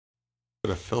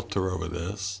Put a filter over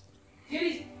this.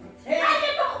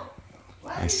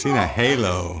 I seen a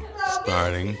halo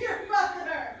starting,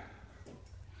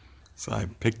 so I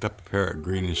picked up a pair of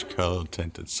greenish colored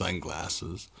tinted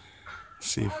sunglasses.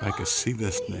 See if I could see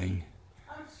this thing.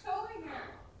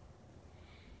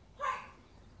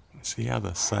 See how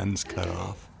the sun's cut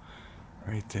off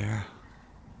right there?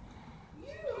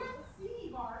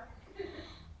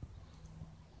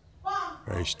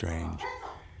 Very strange.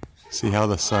 See how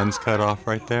the sun's cut off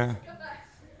right there?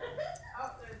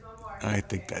 I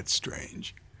think that's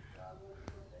strange.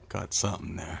 Got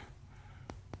something there.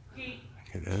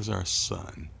 Okay, there's our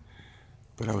sun.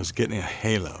 But I was getting a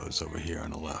halos over here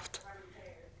on the left.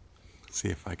 See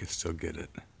if I can still get it.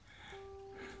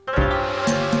 Get away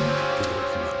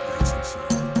from that blazing sun.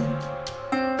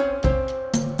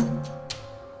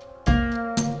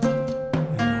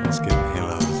 Yeah, I was getting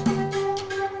halos.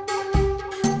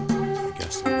 I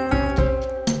guess they're going.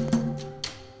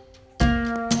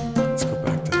 Let's go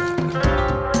back to that.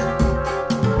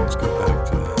 Let's go back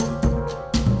to that.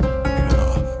 Cut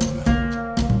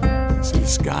off. See, the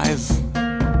skies, in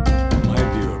my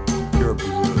view, are pure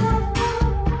blue.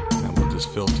 And we'll just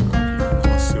filter over here. Now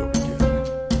let's see what we get.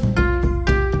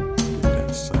 Get that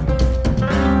sun.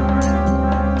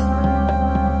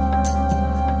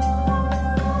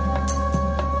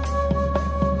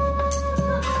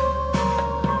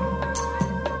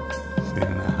 See,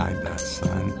 and I hide that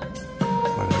sun.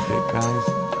 What I did, guys?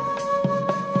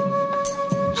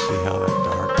 You see how that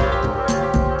dark?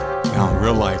 Now in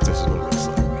real life, this is what it looks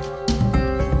like.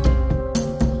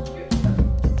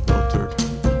 Filtered.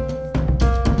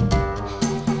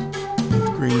 With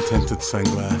green tinted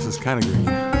sunglasses, kind of green.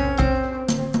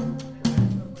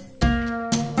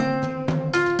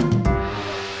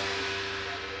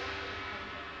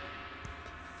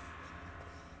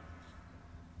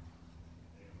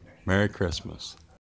 Merry Christmas.